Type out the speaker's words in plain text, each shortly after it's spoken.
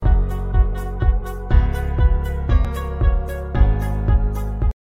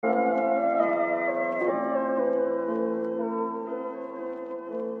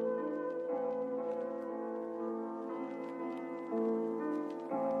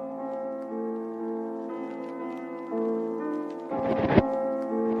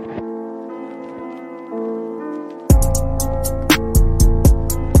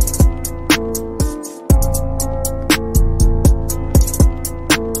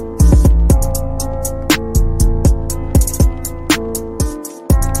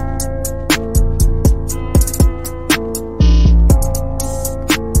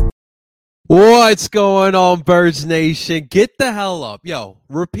What's going on, Birds Nation? Get the hell up. Yo,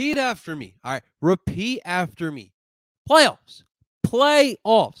 repeat after me. All right, repeat after me. Playoffs.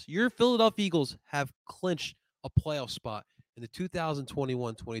 Playoffs. Your Philadelphia Eagles have clinched a playoff spot in the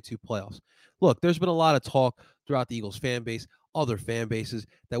 2021-22 playoffs. Look, there's been a lot of talk throughout the Eagles fan base, other fan bases,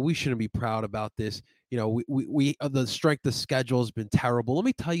 that we shouldn't be proud about this. You know, we the strength of schedule has been terrible. Let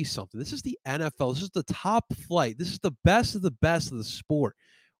me tell you something. This is the NFL. This is the top flight. This is the best of the sport.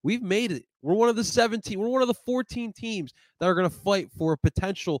 We've made it. We're one of the 17. We're one of the 14 teams that are going to fight for a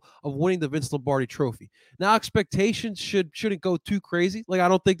potential of winning the Vince Lombardi Trophy. Now, expectations shouldn't go too crazy. Like, I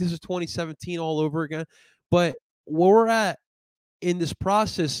don't think this is 2017 all over again. But where we're at in this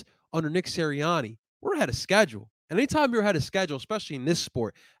process under Nick Sirianni, we're ahead of schedule. And anytime you're ahead of schedule, especially in this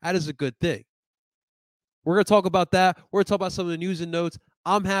sport, that is a good thing. We're going to talk about that. We're going to talk about some of the news and notes.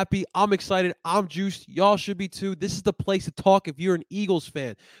 I'm happy. I'm excited. I'm juiced. Y'all should be too. This is the place to talk if you're an Eagles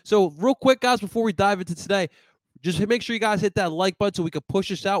fan. So real quick, guys, before we dive into today, just make sure you guys hit that like button so we can push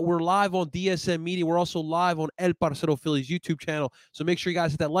this out. We're live on DSM Media. We're also live on El Parcero Phillies YouTube channel. So make sure you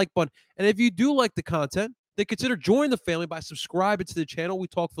guys hit that like button. And if you do like the content, then consider joining the family by subscribing to the channel. We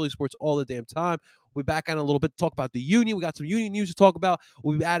talk Philly sports all the damn time. We'll be back on a little bit to talk about the Union. We got some Union news to talk about.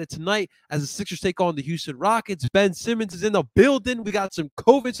 We've added tonight as the Sixers take on the Houston Rockets. Ben Simmons is in the building. We got some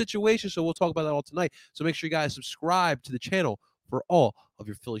COVID situations, so we'll talk about that all tonight. So make sure you guys subscribe to the channel for all of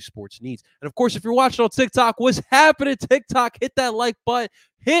your Philly sports needs. And of course, if you're watching on TikTok, what's happening? TikTok, hit that like button,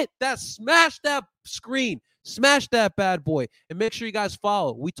 smash that screen, smash that bad boy, and make sure you guys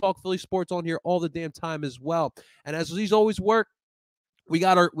follow. We talk Philly sports on here all the damn time as well. And as these always work, we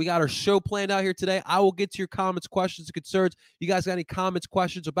got our show planned out here today. I will get to your comments, questions, and concerns. You guys got any comments,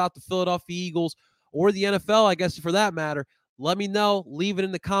 questions about the Philadelphia Eagles or the NFL, I guess, for that matter, let me know. Leave it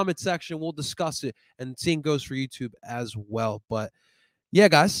in the comment section. We'll discuss it. And same goes for YouTube as well. But yeah,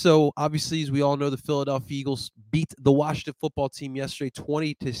 guys. So obviously, as we all know, the Philadelphia Eagles beat the Washington football team yesterday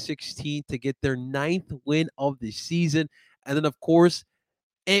 20-16 to get their 9th win of the season. And then, of course,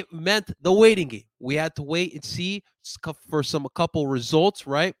 it meant the waiting game. We had to wait and see for a couple results,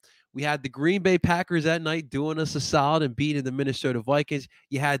 right? We had the Green Bay Packers that night doing us a solid and beating the Minnesota Vikings.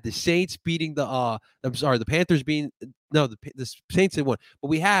 You had the Saints beating the Panthers beating the Saints had won. But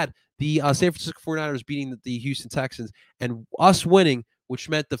we had the San Francisco 49ers beating the Houston Texans and us winning, which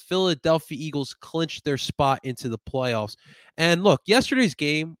meant the Philadelphia Eagles clinched their spot into the playoffs. And look, yesterday's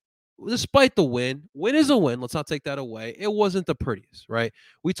game, despite the win is a win. Let's not take that away. It wasn't the prettiest, right?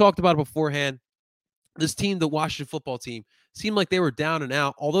 We talked about it beforehand. This team, the Washington football team, seemed like they were down and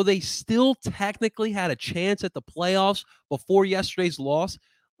out, although they still technically had a chance at the playoffs before yesterday's loss.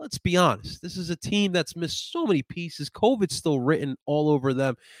 Let's be honest. This is a team that's missed so many pieces. COVID's still written all over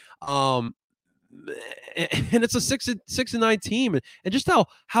them. And it's a 6-9 team. And just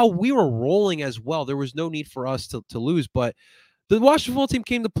how we were rolling as well. There was no need for us to lose, but the Washington football team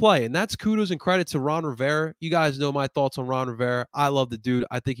came to play, and that's kudos and credit to Ron Rivera. You guys know my thoughts on Ron Rivera. I love the dude.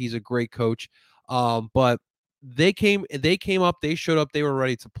 I think he's a great coach. But they came up, they showed up, they were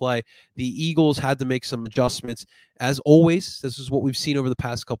ready to play. The Eagles had to make some adjustments. As always, this is what we've seen over the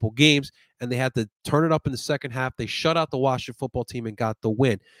past couple games, and they had to turn it up in the second half. They shut out the Washington football team and got the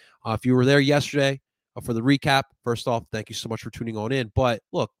win. If you were there yesterday, for the recap, first off, thank you so much for tuning on in. But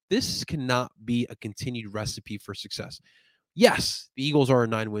look, this cannot be a continued recipe for success. Yes, the Eagles are a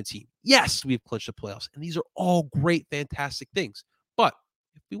 9-win team. Yes, we've clinched the playoffs. And these are all great, fantastic things. But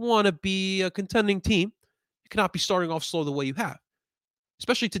if we want to be a contending team, you cannot be starting off slow the way you have,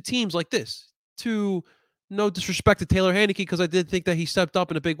 especially to teams like this. To no disrespect to Taylor Heinicke, because I did think that he stepped up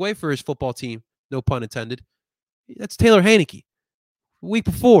in a big way for his football team. No pun intended. That's Taylor Heinicke. The week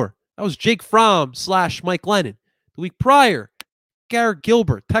before, that was Jake Fromm / Mike Lennon. The week prior, Garrett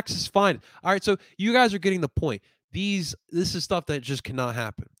Gilbert, Texas Finest. All right, so you guys are getting the point. This is stuff that just cannot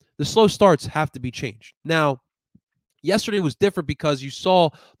happen. The slow starts have to be changed. Now, yesterday was different because you saw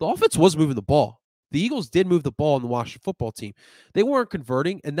the offense was moving the ball. The Eagles did move the ball in the Washington football team. They weren't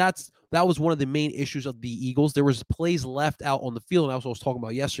converting, and that was one of the main issues of the Eagles. There was plays left out on the field, and that's what I was talking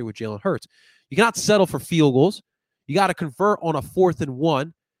about yesterday with Jalen Hurts. You cannot settle for field goals. You got to convert on a 4th and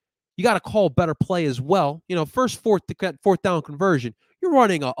 1. You got to call better play as well. First fourth down conversion. You're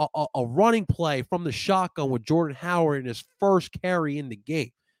running a running play from the shotgun with Jordan Howard in his first carry in the game.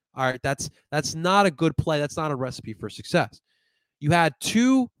 All right, that's not a good play. That's not a recipe for success. You had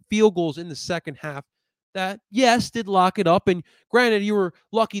 2 field goals in the second half that, yes, did lock it up. And granted, you were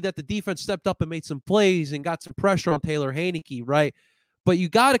lucky that the defense stepped up and made some plays and got some pressure on Taylor Heinicke, right? But you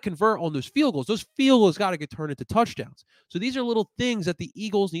got to convert on those field goals. Those field goals got to get turned into touchdowns. So these are little things that the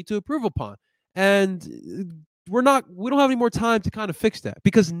Eagles need to improve upon. And we don't have any more time to kind of fix that,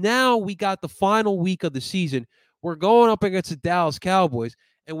 because now we got the final week of the season. We're going up against the Dallas Cowboys.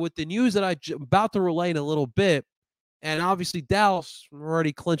 And with the news that I'm about to relay in a little bit, and obviously Dallas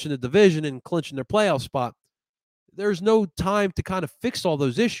already clinching the division and clinching their playoff spot, there's no time to kind of fix all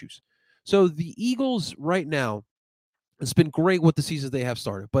those issues. So the Eagles right now, it's been great with the seasons they have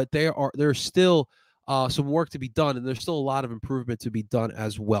started, but there's still some work to be done, and there's still a lot of improvement to be done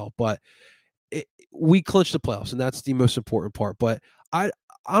as well. But we clinched the playoffs, and that's the most important part. But I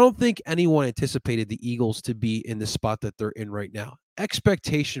don't think anyone anticipated the Eagles to be in the spot that they're in right now.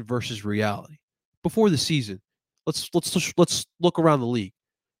 Expectation versus reality. Before the season, let's look around the league.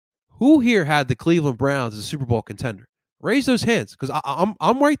 Who here had the Cleveland Browns as a Super Bowl contender? Raise those hands, because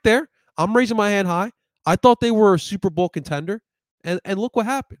I'm right there. I'm raising my hand high. I thought they were a Super Bowl contender, and look what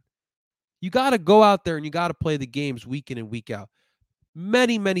happened. You got to go out there and you got to play the games week in and week out.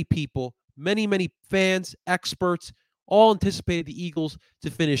 Many people, many fans, experts, all anticipated the Eagles to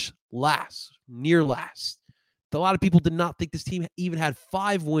finish last, near last. A lot of people did not think this team even had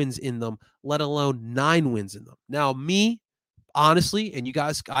 5 wins in them, let alone 9 wins in them. Now, me, honestly, and you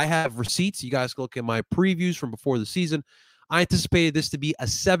guys, I have receipts. You guys can look at my previews from before the season. I anticipated this to be a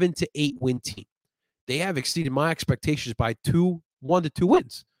 7 to 8 win team. They have exceeded my expectations by 1 to 2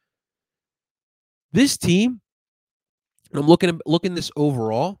 wins. This team, and I'm looking this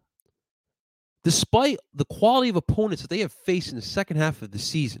overall, despite the quality of opponents that they have faced in the second half of the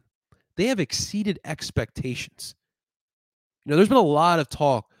season, they have exceeded expectations. You know, there's been a lot of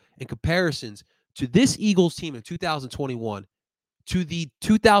talk and comparisons to this Eagles team in 2021 to the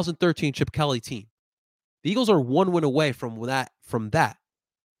 2013 Chip Kelly team. The Eagles are 1 win away from that.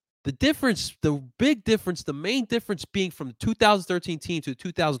 The difference, the big difference, the main difference being from the 2013 team to the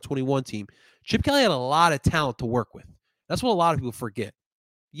 2021 team, Chip Kelly had a lot of talent to work with. That's what a lot of people forget.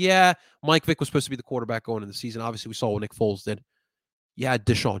 Yeah, Mike Vick was supposed to be the quarterback going into the season. Obviously, we saw what Nick Foles did. You had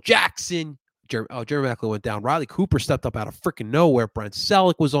Deshaun Jackson. Jerry Maclin went down. Riley Cooper stepped up out of freaking nowhere. Brent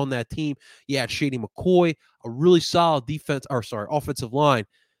Selleck was on that team. You had Shady McCoy, a really solid offensive line.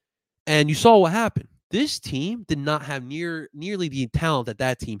 And you saw what happened. This team did not have nearly the talent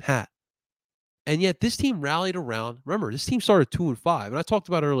that team had. And yet this team rallied around. Remember, this team started 2-5. And I talked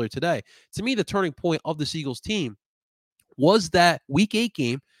about it earlier today. To me, the turning point of this Eagles team was that Week 8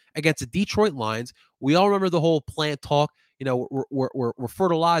 game against the Detroit Lions. We all remember the whole plant talk. You know, we're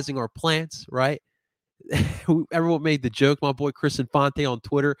fertilizing our plants, right? Everyone made the joke. My boy Chris Infante on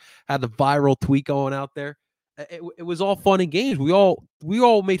Twitter had the viral tweet going out there. It was all fun and games. We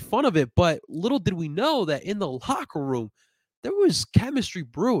all made fun of it, but little did we know that in the locker room there was chemistry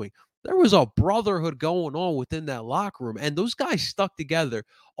brewing. There was a brotherhood going on within that locker room, and those guys stuck together.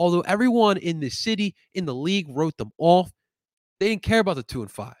 Although everyone in the city, in the league, wrote them off, they didn't care about the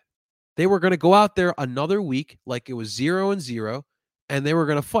 2-5. They were going to go out there another week like it was 0-0, and they were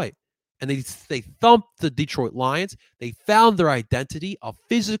going to fight. And they thumped the Detroit Lions. They found their identity, a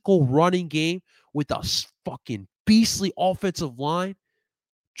physical running game with a fucking beastly offensive line.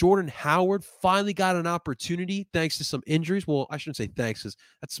 Jordan Howard finally got an opportunity thanks to some injuries. Well, I shouldn't say thanks, because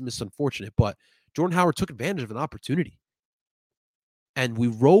that's misunfortunate, but Jordan Howard took advantage of an opportunity. And we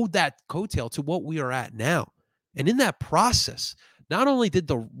rode that coattail to what we are at now. And in that process, not only did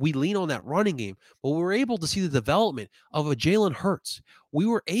we lean on that running game, but we were able to see the development of a Jalen Hurts. We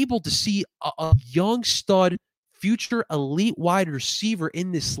were able to see a young stud, future elite wide receiver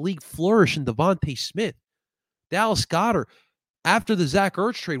in this league flourish in Devontae Smith. Dallas Goedert, after the Zach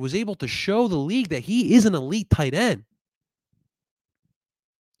Ertz trade, was able to show the league that he is an elite tight end.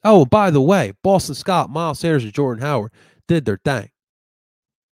 Oh, by the way, Boston Scott, Miles Sanders, and Jordan Howard did their thing.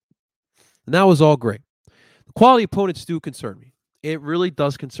 And that was all great. The quality opponents do concern me. It really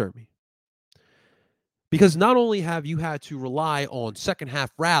does concern me. Because not only have you had to rely on second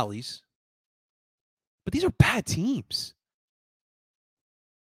half rallies, but these are bad teams.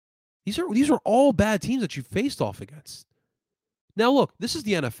 These are all bad teams that you faced off against. Now, look, this is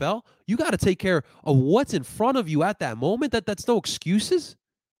the NFL. You got to take care of what's in front of you at that moment. That's no excuses,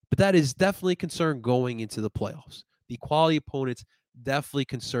 but that is definitely a concern going into the playoffs. The quality opponents definitely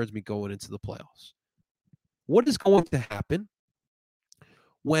concerns me going into the playoffs. What is going to happen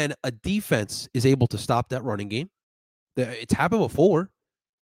when a defense is able to stop that running game? It's happened before.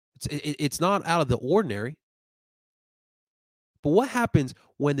 It's not out of the ordinary. But what happens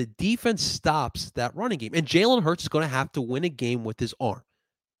when the defense stops that running game? And Jalen Hurts is going to have to win a game with his arm.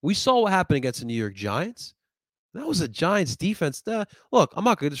 We saw what happened against the New York Giants. That was a Giants defense. Look, I'm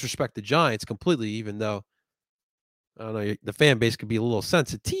not going to disrespect the Giants completely, even though, I don't know, the fan base could be a little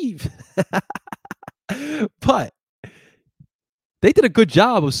sensitive. But They did a good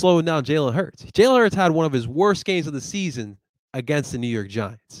job of slowing down Jalen Hurts. Jalen Hurts had one of his worst games of the season against the New York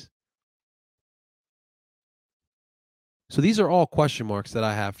Giants. So these are all question marks that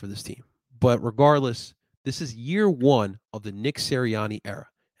I have for this team. But regardless, this is year one of the Nick Sirianni era,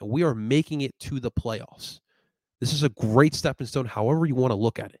 and we are making it to the playoffs. This is a great stepping stone, however you want to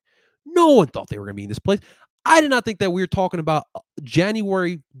look at it. No one thought they were going to be in this place. I did not think that we were talking about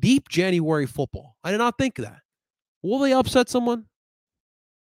deep January football. I did not think that. Will they upset someone?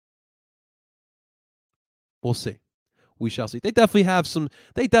 We'll see. We shall see. They definitely have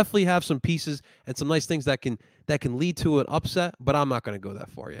some pieces and some nice things that can lead to an upset, but I'm not going to go that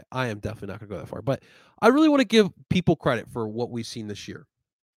far yet. I am definitely not going to go that far. But I really want to give people credit for what we've seen this year.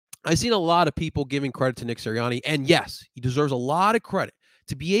 I've seen a lot of people giving credit to Nick Sirianni, and yes, he deserves a lot of credit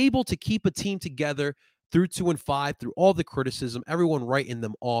to be able to keep a team together through 2-5, through all the criticism, everyone writing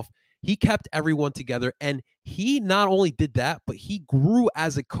them off. He kept everyone together, and he not only did that, but he grew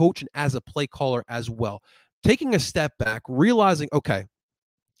as a coach and as a play caller as well. Taking a step back, realizing, okay,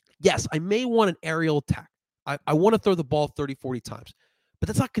 yes, I may want an aerial attack. I want to throw the ball 30, 40 times, but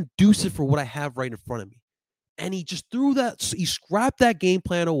that's not conducive for what I have right in front of me. And he just threw that, he scrapped that game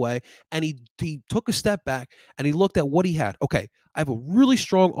plan away, and he took a step back, and he looked at what he had. Okay, I have a really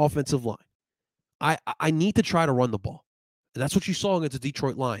strong offensive line. I need to try to run the ball. And that's what you saw against the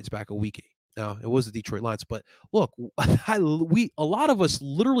Detroit Lions back a week ago. Now, it was the Detroit Lions, but look, a lot of us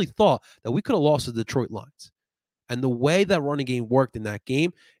literally thought that we could have lost the Detroit Lions. And the way that running game worked in that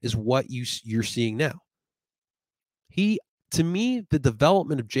game is what you're seeing now. To me, the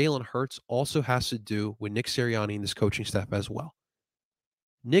development of Jalen Hurts also has to do with Nick Sirianni and this coaching staff as well.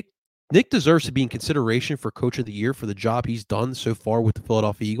 Nick deserves to be in consideration for Coach of the Year for the job he's done so far with the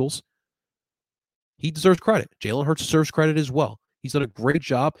Philadelphia Eagles. He deserves credit. Jalen Hurts deserves credit as well. He's done a great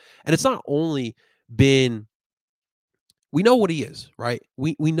job. And it's not only been, we know what he is, right?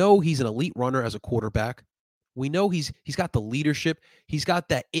 We know he's an elite runner as a quarterback. We know he's got the leadership. He's got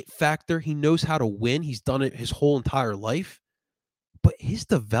that it factor. He knows how to win. He's done it his whole entire life. But his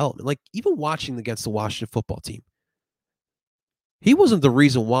development, like even watching against the Washington football team, he wasn't the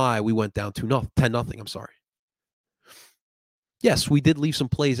reason why we went down 10-0. I'm sorry. Yes, we did leave some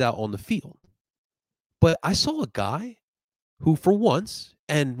plays out on the field. But I saw a guy who, for once,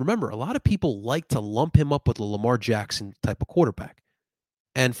 and remember, a lot of people like to lump him up with a Lamar Jackson type of quarterback.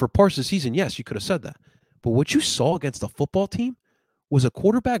 And for parts of the season, yes, you could have said that. But what you saw against the football team was a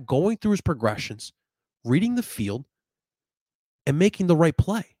quarterback going through his progressions, reading the field, and making the right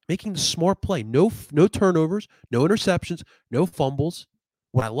play, making the smart play. No turnovers, no interceptions, no fumbles.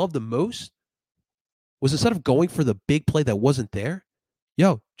 What I love the most was instead of going for the big play that wasn't there,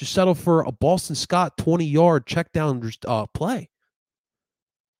 just settle for a Boston Scott 20-yard check down play.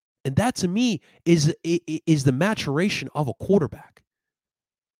 And that to me is the maturation of a quarterback.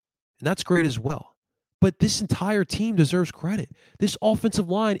 And that's great as well. But this entire team deserves credit. This offensive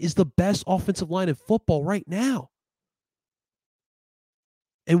line is the best offensive line in football right now.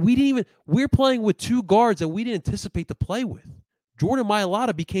 And we're playing with two guards that we didn't anticipate to play with. Jordan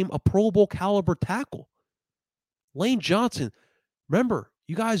Mailata became a Pro Bowl caliber tackle. Lane Johnson, remember,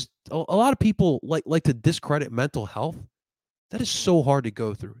 you guys, a lot of people like to discredit mental health. That is so hard to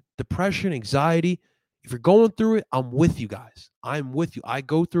go through. Depression, anxiety. If you're going through it, I'm with you guys. I'm with you. I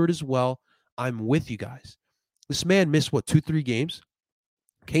go through it as well. I'm with you guys. This man missed, 2-3 games?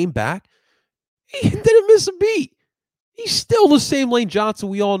 Came back. He didn't miss a beat. He's still the same Lane Johnson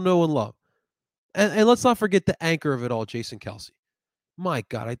we all know and love. And let's not forget the anchor of it all, Jason Kelce. My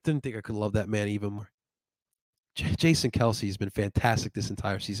God, I didn't think I could love that man even more. Jason Kelce has been fantastic this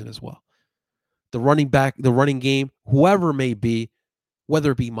entire season as well. The running game, whoever it may be,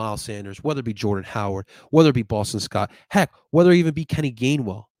 whether it be Miles Sanders, whether it be Jordan Howard, whether it be Boston Scott, heck, whether it even be Kenny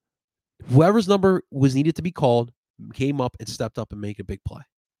Gainwell, whoever's number was needed to be called came up and stepped up and made a big play.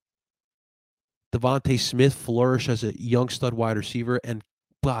 Devontae Smith flourished as a young stud wide receiver, and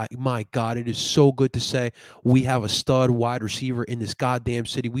my God, it is so good to say we have a stud wide receiver in this goddamn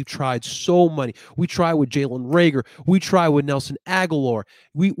city. We've tried so many. We tried with Jalen Reagor. We tried with Nelson Aguilar.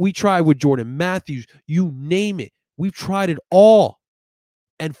 We tried with Jordan Matthews. You name it. We've tried it all.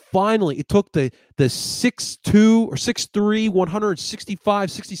 And finally, it took the 6'2" or 6'3", 165,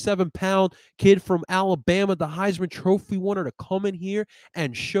 67-pound kid from Alabama, the Heisman Trophy winner, to come in here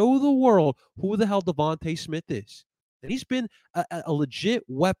and show the world who the hell Devontae Smith is. And he's been a legit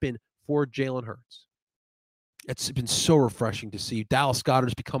weapon for Jalen Hurts. It's been so refreshing to see. Dallas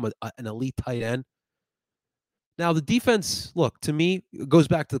Goedert's become an elite tight end. Now, the defense, look, to me, goes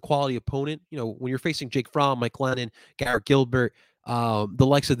back to the quality opponent. When you're facing Jake Fromm, Mike Glennon, Garrett Gilbert, the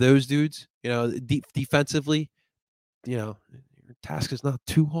likes of those dudes, defensively, you're task is not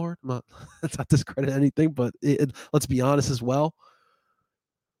too hard. Let's not discredit anything, but let's be honest as well.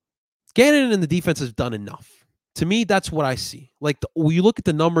 Gannon and the defense has done enough. To me, that's what I see. Like when you look at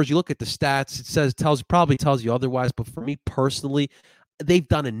the numbers, you look at the stats, probably tells you otherwise. But for me personally, they've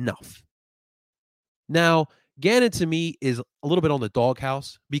done enough. Now, Gannon to me is a little bit on the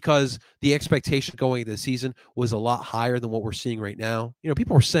doghouse because the expectation going into the season was a lot higher than what we're seeing right now. You know,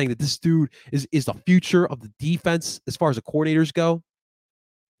 people were saying that this dude is the future of the defense as far as the coordinators go.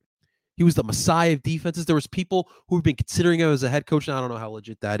 He was the messiah of defenses. There was people who have been considering him as a head coach. And I don't know how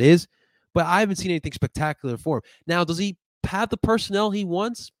legit that is, but I haven't seen anything spectacular for him. Now, does he have the personnel he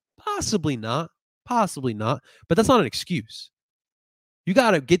wants? Possibly not. Possibly not. But that's not an excuse. You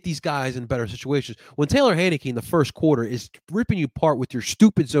got to get these guys in better situations. When Taylor Heinicke in the first quarter is ripping you apart with your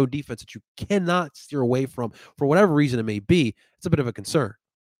stupid zone defense that you cannot steer away from for whatever reason it may be, it's a bit of a concern,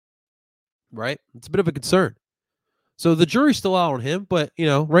 right? It's a bit of a concern. So the jury's still out on him, but, you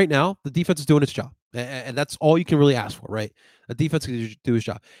know, right now the defense is doing its job, and that's all you can really ask for, right? A defense can do its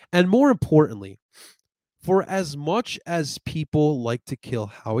job. And more importantly, for as much as people like to kill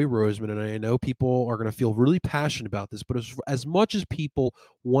Howie Roseman, and I know people are going to feel really passionate about this, but as much as people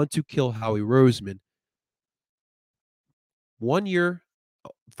want to kill Howie Roseman, 1 year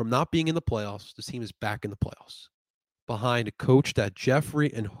from not being in the playoffs, this team is back in the playoffs behind a coach that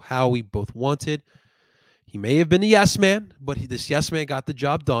Jeffrey and Howie both wanted. He may have been a yes man, but this yes man got the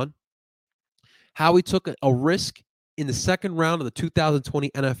job done. Howie took a risk in the second round of the 2020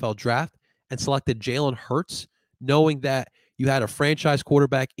 NFL draft and selected Jalen Hurts, knowing that you had a franchise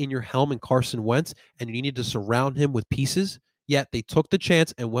quarterback in your helm in Carson Wentz, and you needed to surround him with pieces. Yet they took the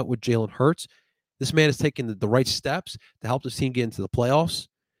chance and went with Jalen Hurts. This man has taken the right steps to help this team get into the playoffs.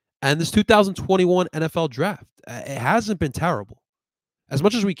 And this 2021 NFL draft, it hasn't been terrible. As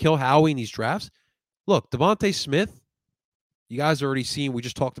much as we kill Howie in these drafts, look, Devontae Smith, you guys already seen. We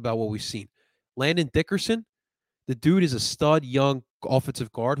just talked about what we've seen. Landon Dickerson, the dude is a stud young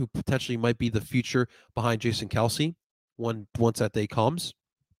offensive guard who potentially might be the future behind Jason Kelce once that day comes.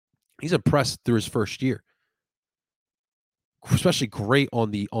 He's impressed through his first year, especially great on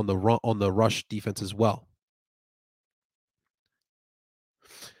the rush defense as well.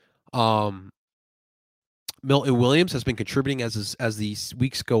 Milton Williams has been contributing as these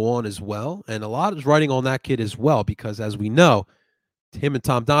weeks go on as well, and a lot is riding on that kid as well because, as we know, him and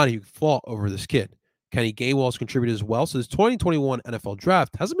Tom Donahue fought over this kid. Kenny Gainwell's contributed as well. So this 2021 NFL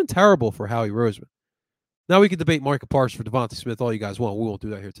draft hasn't been terrible for Howie Roseman. Now we can debate Micah Parsons for Devontae Smith all you guys want. We won't do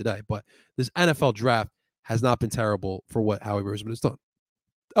that here today. But this NFL draft has not been terrible for what Howie Roseman has done.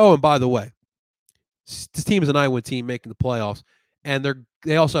 Oh, and by the way, this team is a 9-win team making the playoffs, and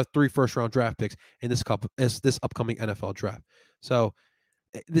they also have 3 first-round draft picks in this upcoming NFL draft. So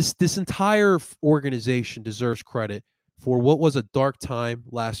this entire organization deserves credit for what was a dark time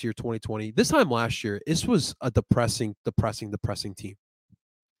last year, 2020. This time last year, this was a depressing team.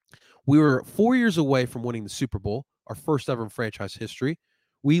 We were 4 years away from winning the Super Bowl, our first ever in franchise history.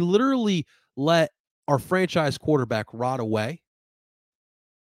 We literally let our franchise quarterback rot away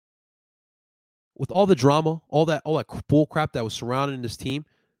with all the drama, all that bull crap that was surrounding this team.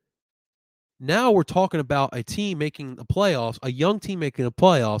 Now we're talking about a team making the playoffs, a young team making the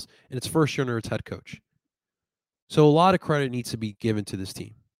playoffs in its first year under its head coach. So a lot of credit needs to be given to this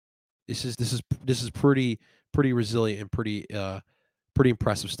team. This is pretty resilient and pretty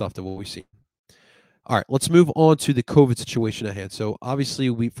impressive stuff that what we see. All right, let's move on to the COVID situation at hand. So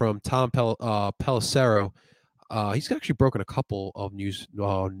obviously, from Tom Pelissero, he's actually broken a couple of news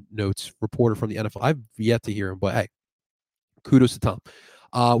notes. Reporter from the NFL. I've yet to hear him, but hey, kudos to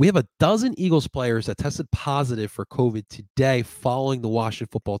Tom. We have a dozen Eagles players that tested positive for COVID today following the Washington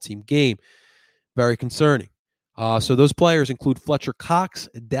football team game. Very concerning. So those players include Fletcher Cox,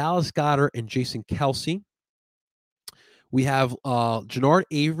 Dallas Goedert, and Jason Kelce. We have Jannard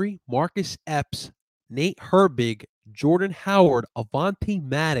Avery, Marcus Epps, Nate Herbig, Jordan Howard, Avonte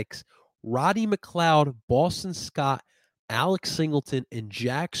Maddox, Roddy McLeod, Boston Scott, Alex Singleton, and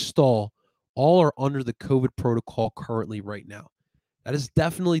Jack Stahl all are under the COVID protocol currently right now. That is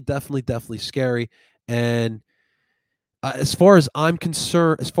definitely scary. And as far as I'm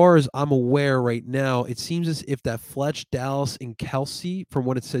concerned, as far as I'm aware right now, it seems as if that Fletch, Dallas, and Kelce, from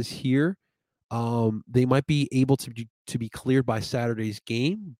what it says here, they might be able to be cleared by Saturday's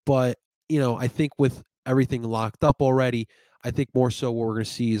game. But, I think with everything locked up already, I think more so what we're going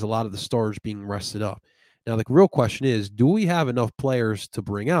to see is a lot of the stars being rested up. Now, the real question is, do we have enough players to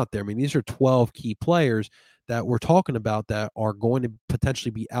bring out there? I mean, these are 12 key players that we're talking about that are going to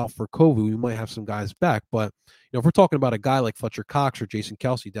potentially be out for COVID. We might have some guys back, but if we're talking about a guy like Fletcher Cox or Jason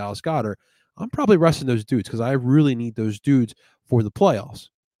Kelce, Dallas Goedert, I'm probably resting those dudes because I really need those dudes for the playoffs.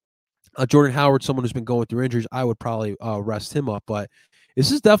 Jordan Howard, someone who's been going through injuries, I would probably rest him up. But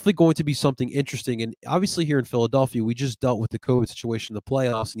this is definitely going to be something interesting. And obviously, here in Philadelphia, we just dealt with the COVID situation in the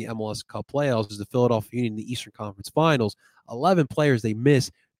playoffs and the MLS Cup playoffs. Is the Philadelphia Union in the Eastern Conference Finals? 11 players they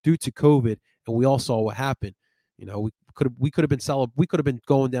missed due to COVID, and we all saw what happened. We could have been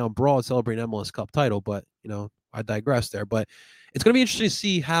going down broad celebrating MLS Cup title, but I digress there. But it's going to be interesting to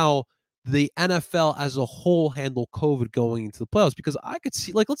see how the NFL as a whole handle COVID going into the playoffs, because I could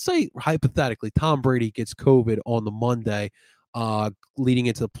see, like, let's say hypothetically Tom Brady gets COVID on the Monday leading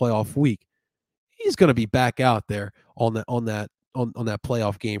into the playoff week. He's going to be back out there on that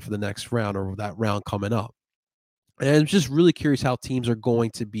playoff game for the next round or that round coming up. And I'm just really curious how teams are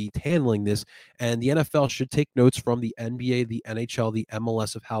going to be handling this. And the NFL should take notes from the NBA, the NHL, the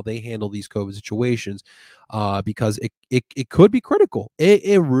MLS of how they handle these COVID situations, because it could be critical.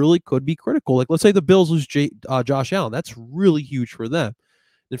 It really could be critical. Like, let's say the Bills lose Josh Allen. That's really huge for them.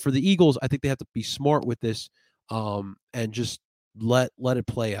 And for the Eagles, I think they have to be smart with this, and just let it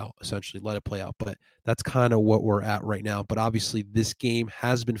play out, essentially. Let it play out. But that's kind of what we're at right now. But obviously, this game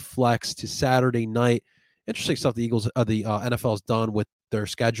has been flexed to Saturday night. Interesting stuff the NFL has done with their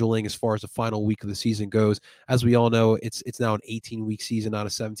scheduling as far as the final week of the season goes. As we all know, it's now an 18-week season, not a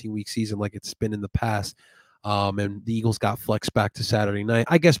 17-week season like it's been in the past. And the Eagles got flexed back to Saturday night,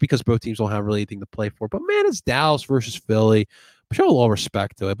 I guess because both teams don't have really anything to play for. But, man, it's Dallas versus Philly. Show a little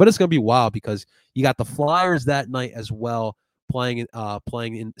respect to it. But it's going to be wild because you got the Flyers that night as well, playing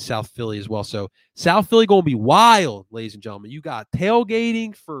in South Philly as well. So South Philly going to be wild, ladies and gentlemen. You got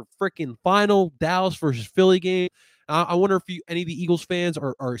tailgating for freaking final Dallas versus Philly game. I wonder if any of the Eagles fans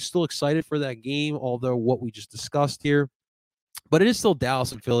are still excited for that game, although what we just discussed here. But it is still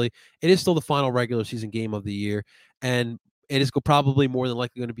Dallas and Philly. It is still the final regular season game of the year. And it is probably more than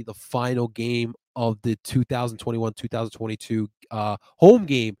likely going to be the final game of the 2021-2022 home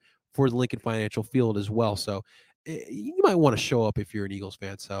game for the Lincoln Financial Field as well. So you might want to show up if you're an Eagles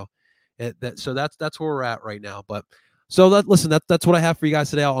fan. So that's where we're at right now. But so that's what I have for you guys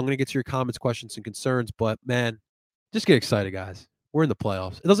today. I'm going to get to your comments, questions, and concerns. But, man, just get excited, guys. We're in the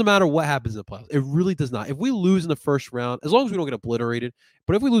playoffs. It doesn't matter what happens in the playoffs. It really does not. If we lose in the first round, as long as we don't get obliterated,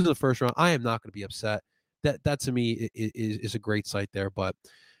 but if we lose in the first round, I am not going to be upset. That to me is a great sight there. But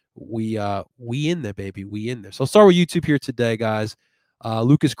we in there, baby. We in there. So I'll start with YouTube here today, guys.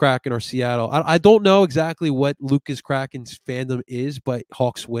 Lucas Kraken or Seattle. I don't know exactly what Lucas Kraken's fandom is, but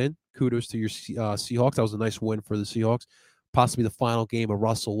Hawks win. Kudos to your Seahawks. That was a nice win for the Seahawks. Possibly the final game of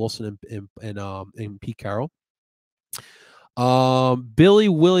Russell Wilson and Pete Carroll. Billy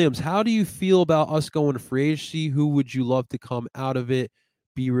Williams, how do you feel about us going to free agency? Who would you love to come out of it?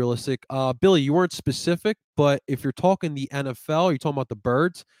 Be realistic. Billy, you weren't specific, but if you're talking the NFL, you're talking about the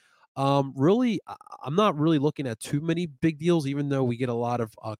Birds. Really, I'm not really looking at too many big deals, even though we get a lot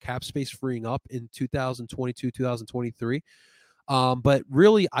of cap space freeing up in 2022, 2023. But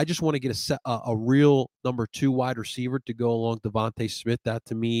really, I just want to get a real number 2 wide receiver to go along Devontae Smith. That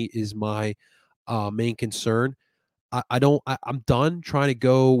to me is my main concern. I'm done trying to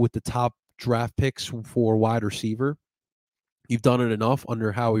go with the top draft picks for wide receiver. You've done it enough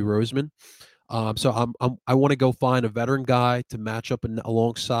under Howie Roseman. So I want to go find a veteran guy to match up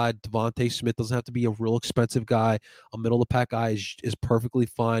alongside Devontae Smith. Doesn't have to be a real expensive guy. A middle of the pack guy is perfectly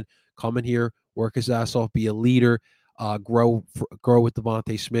fine. Come in here, work his ass off, be a leader, grow with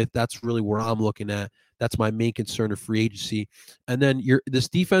Devontae Smith. That's really where I'm looking at. That's my main concern of free agency. And then this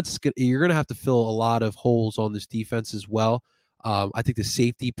defense, you're going to have to fill a lot of holes on this defense as well. I think the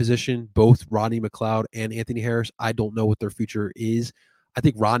safety position, both Rodney McLeod and Anthony Harris, I don't know what their future is. I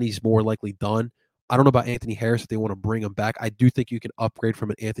think Rodney's more likely done. I don't know about Anthony Harris if they want to bring him back. I do think you can upgrade from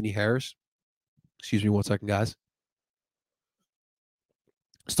an Anthony Harris. Excuse me 1 second, guys.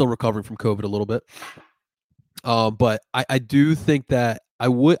 Still recovering from COVID a little bit. But I do think that I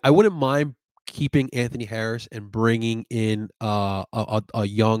wouldn't mind keeping Anthony Harris and bringing in a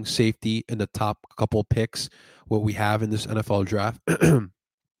young safety in the top couple picks, what we have in this NFL draft.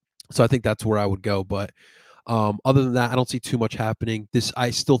 So I think that's where I would go. But other than that, I don't see too much happening. I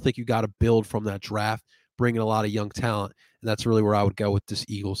still think you got to build from that draft, bring in a lot of young talent, and that's really where I would go with this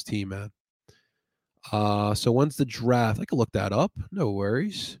Eagles team, man. So when's the draft? I can look that up. No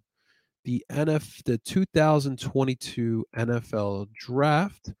worries. The 2022 NFL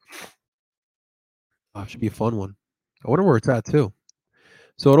draft. Should be a fun one. I wonder where it's at too.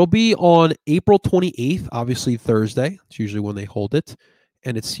 So it'll be on April 28th, obviously Thursday. It's usually when they hold it.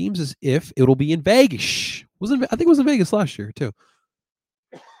 And it seems as if it'll be in Vegas. I think it was in Vegas last year too.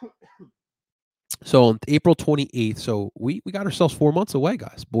 So on April 28th, so we got ourselves 4 months away,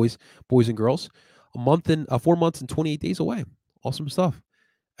 guys, boys and girls. 4 months and 28 days away. Awesome stuff.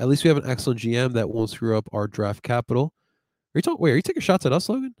 At least we have an excellent GM that won't screw up our draft capital. Are you taking shots at us,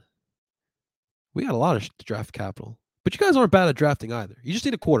 Logan? We got a lot of draft capital. But you guys aren't bad at drafting either. You just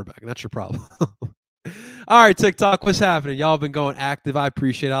need a quarterback, and that's your problem. All right, TikTok, what's happening? Y'all have been going active. I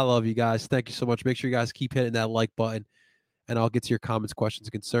appreciate it. I love you guys. Thank you so much. Make sure you guys keep hitting that like button, and I'll get to your comments, questions,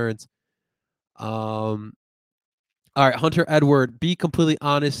 and concerns. All right, Hunter Edward, be completely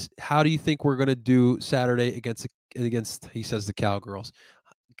honest. How do you think we're going to do Saturday against, he says, the Cowgirls,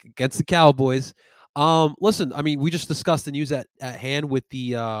 against the Cowboys? Listen, I mean, we just discussed the news at hand with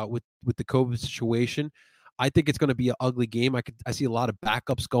the with the COVID situation. I think it's going to be an ugly game. I see a lot of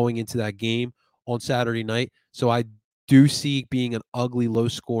backups going into that game on Saturday night. So I do see being an ugly,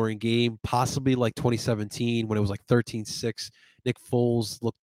 low-scoring game, possibly like 2017 when it was like 13-6. Nick Foles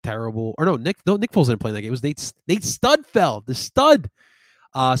looked terrible. Or Nick Foles didn't play in that game. It was Nate Studfeld, the stud.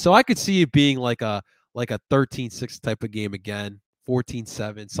 So I could see it being like a 13-6 type of game again,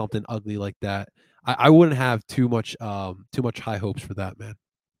 14-7, something ugly like that. I wouldn't have too much high hopes for that, man.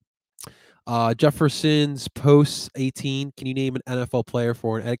 Jefferson's post 18. Can you name an NFL player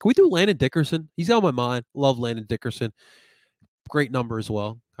for an Ed? Can we do Landon Dickerson? He's on my mind. Love Landon Dickerson. Great number as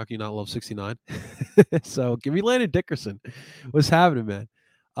well. How can you not love 69? So give me Landon Dickerson. What's happening, man?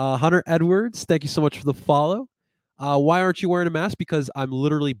 Hunter Edwards, thank you so much for the follow. Why aren't you wearing a mask? Because I'm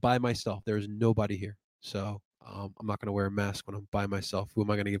literally by myself. There's nobody here. So I'm not going to wear a mask when I'm by myself. Who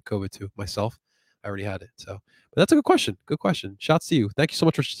am I going to give COVID to? Myself? I already had it. So, but that's a good question. Good question. Shouts to you. Thank you so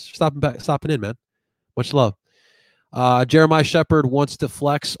much for stopping in, man. Much love. Jeremiah Shepard wants to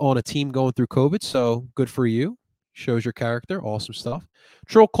flex on a team going through COVID. So good for you. Shows your character. Awesome stuff.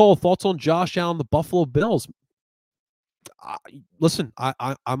 Trill Cole, thoughts on Josh Allen, the Buffalo Bills? Listen,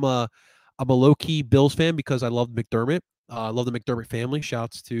 I'm a low-key Bills fan because I love McDermott. I love the McDermott family.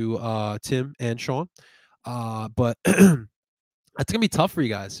 Shouts to Tim and Sean. But it's going to be tough for you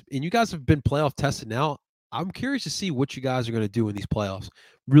guys. And you guys have been playoff tested now. I'm curious to see what you guys are going to do in these playoffs.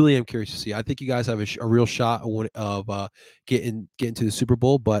 Really am curious to see. I think you guys have a real shot of getting to the Super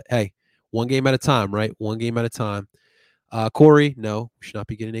Bowl. But, hey, one game at a time, right? One game at a time. Corey, no, we should not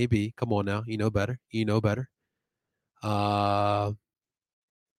be getting AB. Come on now. You know better. You know better.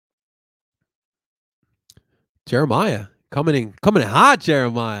 Jeremiah coming in hot.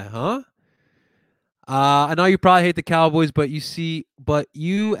 Jeremiah, huh? I know you probably hate the Cowboys, but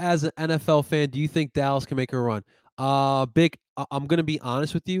you as an NFL fan, do you think Dallas can make a run? I'm gonna be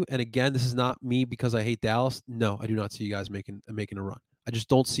honest with you, and again, this is not me because I hate Dallas. No, I do not see you guys making a run. I just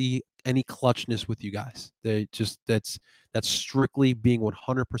don't see any clutchness with you guys. That's strictly being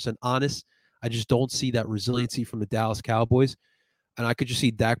 100% honest. I just don't see that resiliency from the Dallas Cowboys, and I could just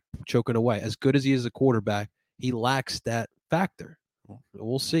see Dak choking away. As good as he is a quarterback, he lacks that factor.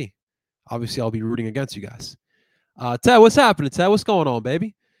 We'll see. Obviously, I'll be rooting against you guys. Ted, what's happening, Ted? What's going on,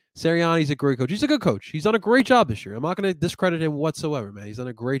 baby? Sirianni's a great coach. He's a good coach. He's done a great job this year. I'm not going to discredit him whatsoever, man. He's done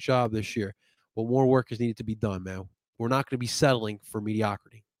a great job this year. But more work is needed to be done, man. We're not going to be settling for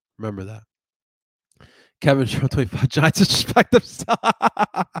mediocrity. Remember that. Kevin, 25 Giants disrespect themselves.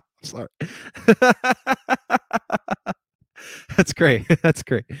 Sorry. That's great. That's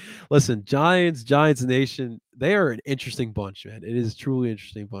great. Listen, Giants Nation, they are an interesting bunch, man. It is truly an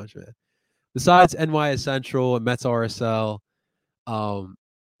interesting bunch, man. Besides NY Central and Mets RSL,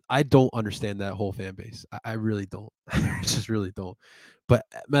 I don't understand that whole fan base. I really don't. I just really don't. But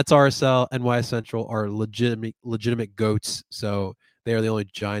Mets RSL, NY Central are legitimate goats. So they are the only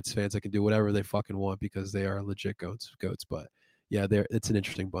Giants fans that can do whatever they fucking want because they are legit goats. But yeah, it's an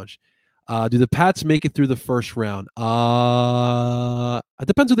interesting bunch. Do the Pats make it through the first round? It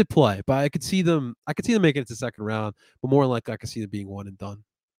depends who they play, but I could see them making it to the second round, but more likely I could see them being one and done.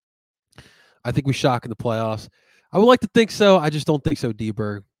 I think we shock in the playoffs. I would like to think so. I just don't think so,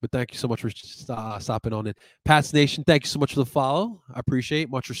 D-Berg. But thank you so much for stopping on it. Pats Nation, thank you so much for the follow. I appreciate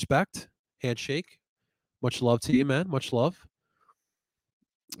it. Much respect. Handshake. Much love to you, man. Much love.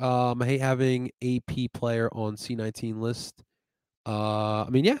 I hate having AP player on C19 list. I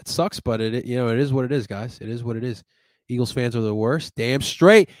mean, yeah, it sucks, but it is what it is, guys. It is what it is. Eagles fans are the worst. Damn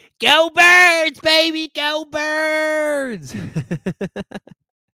straight. Go Birds, baby. Go Birds.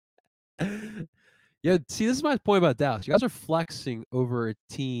 Yeah, see, this is my point about Dallas. You guys are flexing over a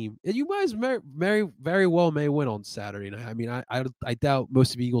team, and you guys very, very well may win on Saturday night. I mean, I doubt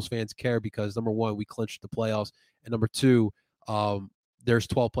most of Eagles fans care because number one, we clinched the playoffs, and number two, there's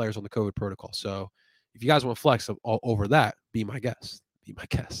 12 players on the COVID protocol. So if you guys want to flex over that, be my guest. Be my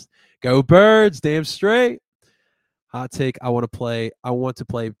guest. Go Birds, damn straight. Hot take. I want to play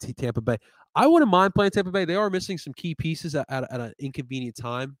Tampa Bay. I wouldn't mind playing Tampa Bay. They are missing some key pieces at an inconvenient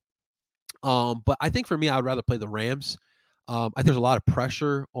time. But I think for me, I'd rather play the Rams. I think there's a lot of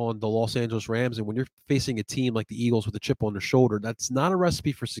pressure on the Los Angeles Rams, and when you're facing a team like the Eagles with a chip on their shoulder, that's not a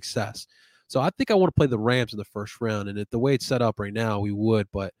recipe for success. So I think I want to play the Rams in the first round, and the way it's set up right now, we would,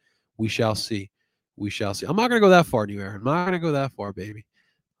 but we shall see. We shall see. I'm not going to go that far, New Era. I'm not going to go that far, baby.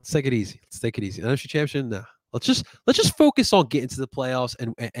 Let's take it easy. Let's take it easy. NFC Championship, nah. Let's just focus on getting to the playoffs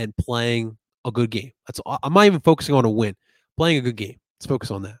and playing a good game. That's all. I'm not even focusing on a win. Playing a good game. Let's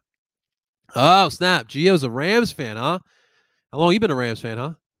focus on that. Oh, snap. Gio's a Rams fan, huh? How long you been a Rams fan,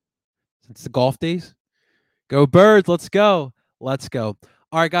 huh? Since the golf days? Go Birds. Let's go. Let's go.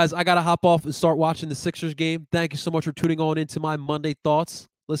 All right, guys, I got to hop off and start watching the Sixers game. Thank you so much for tuning on into my Monday thoughts.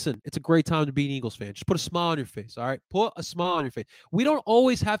 Listen, it's a great time to be an Eagles fan. Just put a smile on your face, all right? Put a smile on your face. We don't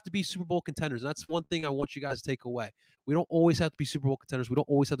always have to be Super Bowl contenders. That's one thing I want you guys to take away. We don't always have to be Super Bowl contenders. We don't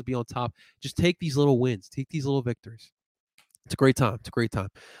always have to be on top. Just take these little wins. Take these little victories. It's a great time. It's a great time.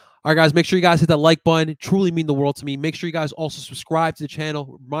 All right, guys, make sure you guys hit that like button. It truly means the world to me. Make sure you guys also subscribe to the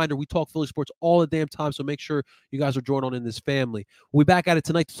channel. Reminder, we talk Philly sports all the damn time, so make sure you guys are joined on in this family. We'll be back at it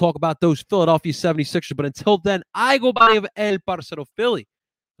tonight to talk about those Philadelphia 76ers. But until then, I go by the name of El Parcero Philly.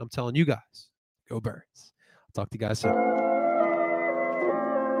 I'm telling you guys, go Birds. I'll talk to you guys soon.